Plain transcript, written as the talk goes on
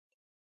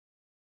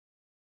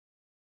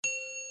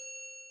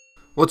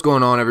What's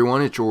going on,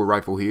 everyone? It's your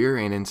Rifle here,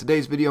 and in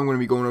today's video I'm going to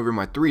be going over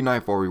my 3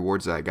 Nightfall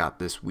rewards that I got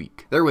this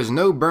week. There was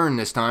no burn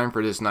this time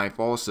for this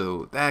Nightfall,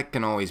 so that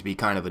can always be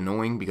kind of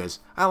annoying because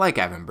I like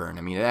having burn.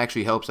 I mean, it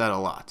actually helps out a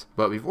lot.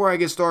 But before I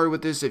get started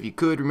with this, if you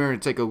could, remember to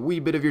take a wee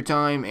bit of your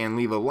time and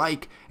leave a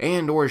like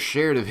and or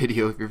share the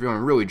video if you're feeling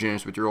really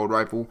generous with your old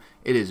rifle.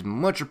 It is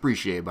much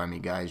appreciated by me,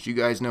 guys. You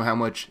guys know how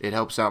much it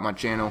helps out my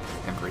channel,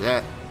 and for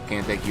that,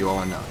 can't thank you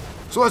all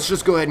enough. So let's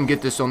just go ahead and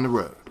get this on the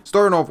road.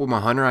 Starting off with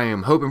my hunter, I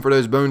am hoping for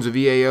those bones of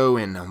EAO,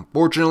 and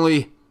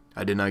unfortunately,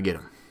 I did not get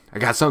them. I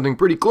got something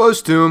pretty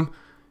close to them.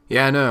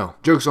 Yeah, I know.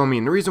 Joke's on me,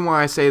 and the reason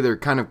why I say they're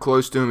kind of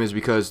close to them is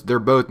because they're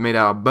both made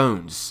out of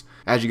bones.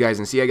 As you guys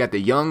can see, I got the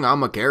young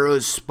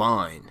Amakera's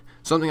spine.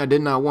 Something I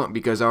did not want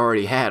because I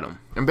already had them.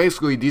 And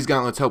basically, these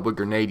gauntlets help with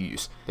grenade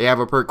use. They have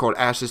a perk called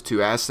Ashes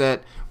to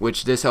Asset,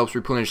 which this helps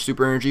replenish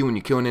super energy when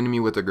you kill an enemy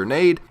with a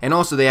grenade. And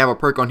also they have a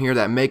perk on here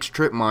that makes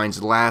trip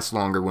mines last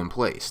longer when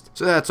placed.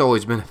 So that's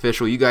always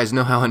beneficial. You guys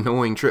know how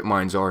annoying trip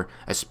mines are,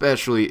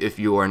 especially if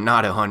you are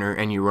not a hunter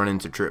and you run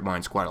into trip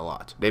mines quite a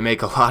lot. They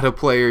make a lot of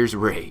players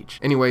rage.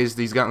 Anyways,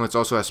 these gauntlets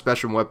also have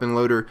special weapon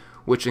loader,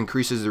 which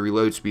increases the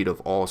reload speed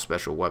of all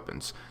special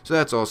weapons. So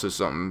that's also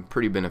something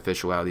pretty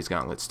beneficial out of these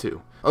gauntlets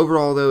too.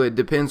 Overall though, it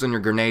depends on your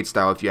grenade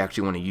style if you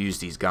actually want to use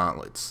these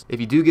gauntlets.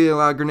 If you do get a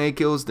lot of grenade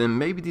kills, then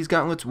maybe these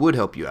gauntlets would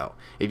help you out.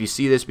 If you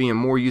see this being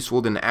more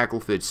useful than the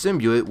Acklefid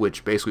Symbiote,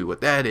 which basically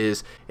what that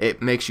is,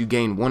 it makes you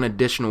gain 1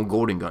 additional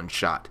golden gun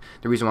shot.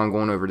 The reason why I'm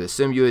going over the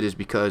Symbiote is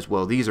because,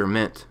 well, these are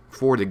meant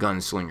for the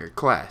gunslinger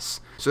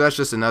class. So that's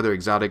just another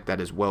exotic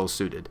that is well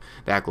suited,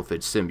 the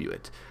Acklefid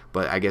Symbiote.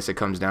 But I guess it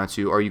comes down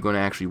to, are you going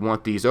to actually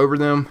want these over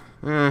them?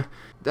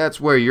 That's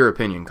where your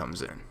opinion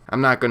comes in.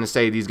 I'm not going to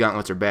say these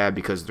gauntlets are bad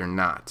because they're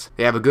not.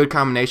 They have a good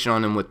combination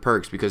on them with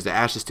perks because the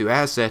Ashes to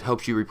Asset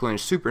helps you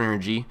replenish super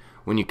energy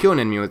when you kill an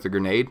enemy with a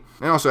grenade.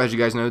 And also, as you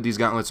guys know, these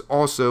gauntlets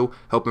also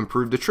help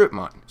improve the trip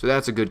mine. So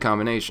that's a good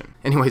combination.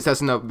 Anyways, that's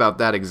enough about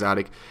that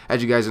exotic.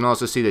 As you guys can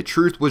also see, the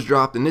Truth was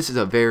dropped, and this is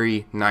a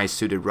very nice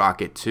suited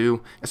rocket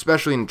too,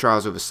 especially in the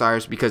Trials of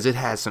Osiris because it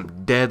has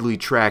some deadly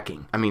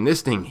tracking. I mean,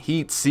 this thing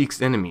heat seeks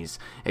enemies.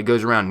 It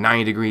goes around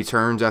 90-degree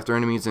turns after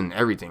enemies and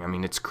everything. I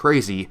mean, it's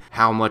crazy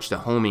how much the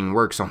homing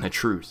works on the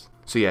Truth.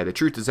 So yeah, the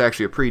Truth is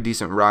actually a pretty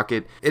decent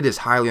rocket. It is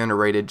highly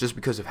underrated just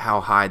because of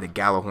how high the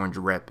Gallahorn's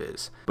rep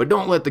is. But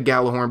don't let the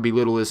Gallahorn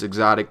belittle this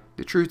exotic.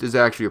 The Truth is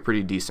actually a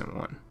pretty decent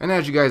one. And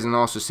as you guys can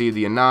also see,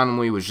 the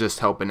Anomaly was just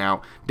helping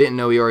out. Didn't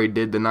know he already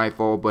did the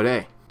Nightfall, but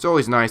hey, it's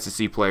always nice to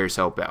see players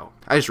help out.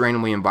 I just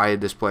randomly invited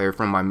this player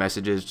from my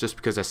messages just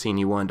because I seen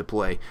he wanted to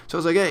play. So I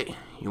was like, hey,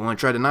 you want to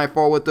try the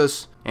Nightfall with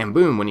us? And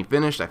boom, when he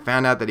finished, I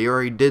found out that he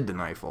already did the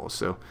Nightfall.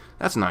 So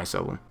that's nice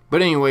of him.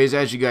 But anyways,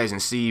 as you guys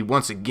can see,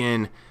 once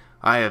again,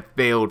 I have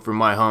failed for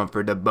my hunt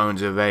for the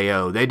bones of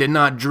AO. They did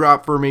not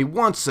drop for me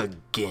once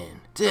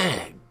again.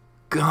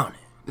 Daggone it.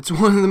 It's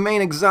one of the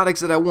main exotics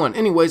that I want.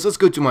 Anyways, let's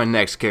go to my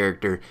next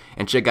character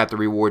and check out the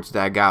rewards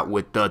that I got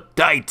with the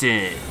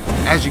Titan.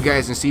 As you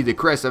guys can see, the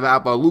Crest of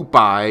Alpha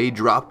Lupi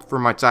dropped for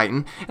my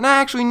Titan, and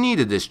I actually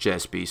needed this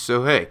chest piece,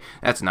 so hey,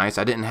 that's nice.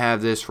 I didn't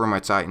have this for my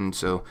Titan,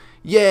 so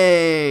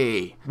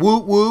yay!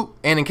 Woot woot!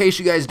 And in case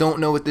you guys don't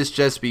know what this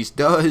chest piece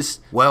does,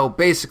 well,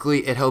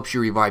 basically it helps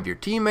you revive your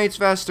teammates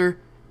faster,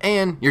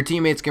 and your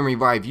teammates can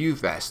revive you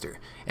faster.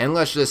 And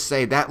let's just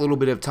say that little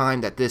bit of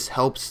time that this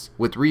helps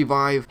with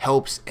revive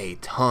helps a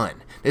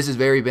ton. This is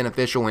very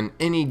beneficial in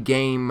any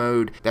game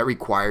mode that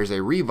requires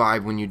a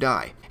revive when you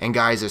die. And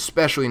guys,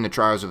 especially in the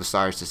Trials of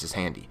Osiris, this is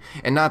handy.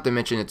 And not to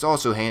mention, it's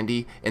also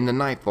handy in the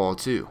Nightfall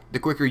too. The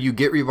quicker you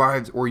get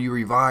revived or you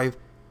revive,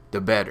 the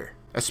better.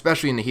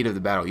 Especially in the heat of the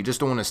battle. You just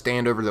don't want to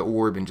stand over the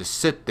orb and just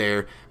sit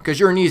there because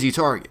you're an easy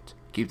target.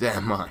 Keep that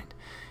in mind.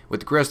 With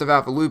the Crest of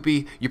Alpha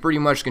Lupi, you pretty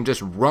much can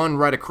just run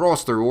right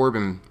across their orb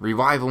and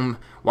revive them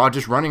while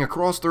just running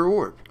across their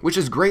orb, which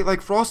is great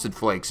like Frosted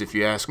Flakes if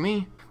you ask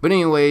me. But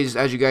anyways,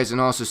 as you guys can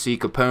also see,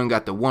 Capone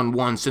got the 1-1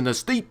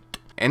 Synesthete.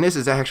 And this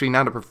is actually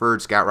not a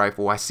preferred scout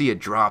rifle. I see it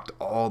dropped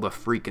all the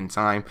freaking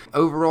time.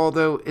 Overall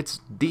though, it's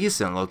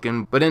decent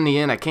looking, but in the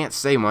end I can't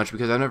say much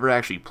because I've never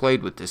actually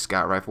played with this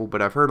scout rifle, but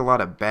I've heard a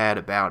lot of bad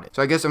about it.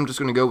 So I guess I'm just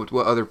going to go with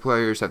what other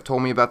players have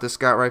told me about this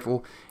scout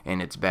rifle,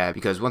 and it's bad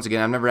because once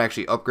again I've never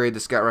actually upgraded the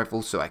scout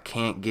rifle, so I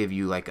can't give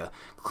you like a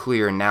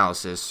clear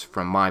analysis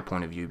from my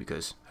point of view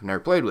because I've never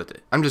played with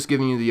it. I'm just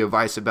giving you the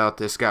advice about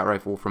this scout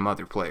rifle from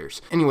other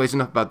players. Anyways,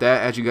 enough about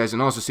that. As you guys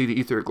can also see, the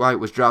Etheric Light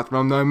was dropped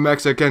from the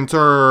Mexican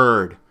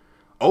turd.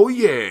 Oh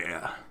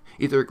yeah!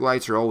 Etheric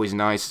Lights are always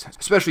nice,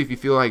 especially if you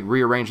feel like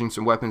rearranging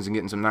some weapons and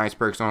getting some nice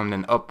perks on them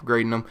and then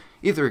upgrading them.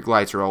 Etheric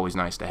Lights are always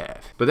nice to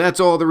have. But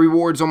that's all the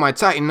rewards on my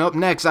Titan. Up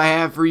next I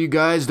have for you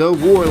guys the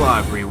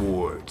Warlock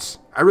rewards.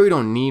 I really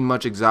don't need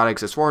much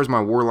exotics as far as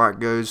my Warlock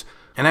goes.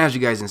 And as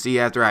you guys can see,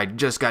 after I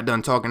just got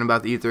done talking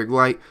about the Etheric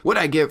Light, what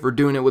I get for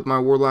doing it with my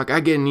Warlock, I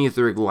get an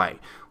Etheric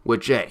Light.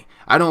 Which, hey,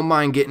 I don't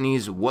mind getting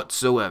these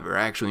whatsoever.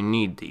 I actually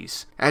need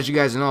these. As you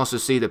guys can also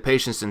see, the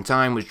Patience and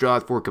Time was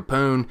dropped for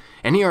Capone,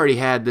 and he already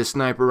had this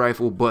sniper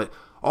rifle, but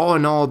all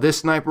in all, this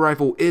sniper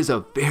rifle is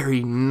a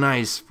very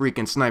nice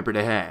freaking sniper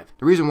to have.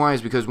 The reason why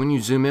is because when you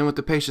zoom in with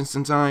the patience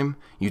and time,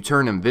 you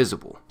turn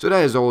invisible. So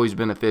that is always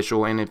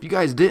beneficial, and if you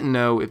guys didn't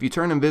know, if you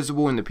turn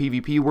invisible in the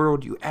PvP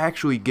world, you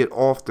actually get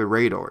off the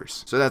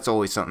radars. So that's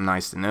always something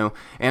nice to know.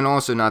 And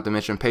also, not to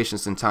mention,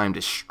 patience and time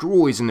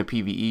destroys in the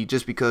PvE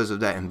just because of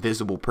that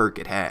invisible perk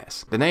it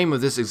has. The name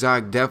of this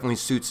exotic definitely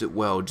suits it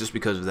well just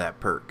because of that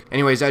perk.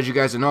 Anyways, as you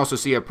guys can also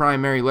see, a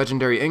primary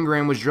legendary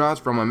engram was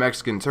dropped from a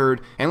Mexican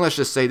turd, and let's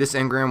just say this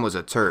engram was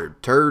a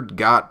turd. Turd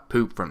got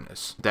poop from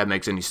this, if that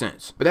makes any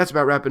sense. But that's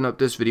about wrapping up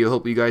this video.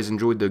 Hope you guys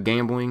enjoyed the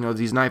gambling of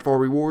these Nightfall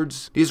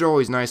rewards. These are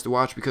always nice to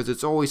watch because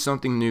it's always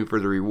something new for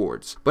the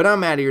rewards. But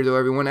I'm out of here though,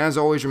 everyone. As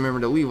always, remember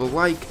to leave a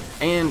like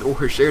and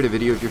or share the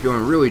video if you're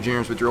feeling really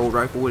generous with your old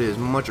rifle. It is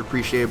much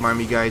appreciated by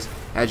me, guys.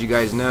 As you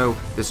guys know,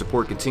 the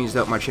support continues to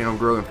help my channel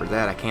grow, and for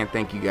that I can't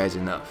thank you guys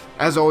enough.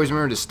 As always,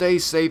 remember to stay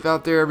safe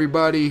out there,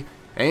 everybody,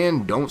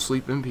 and don't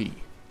sleep in peace.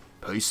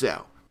 Peace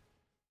out.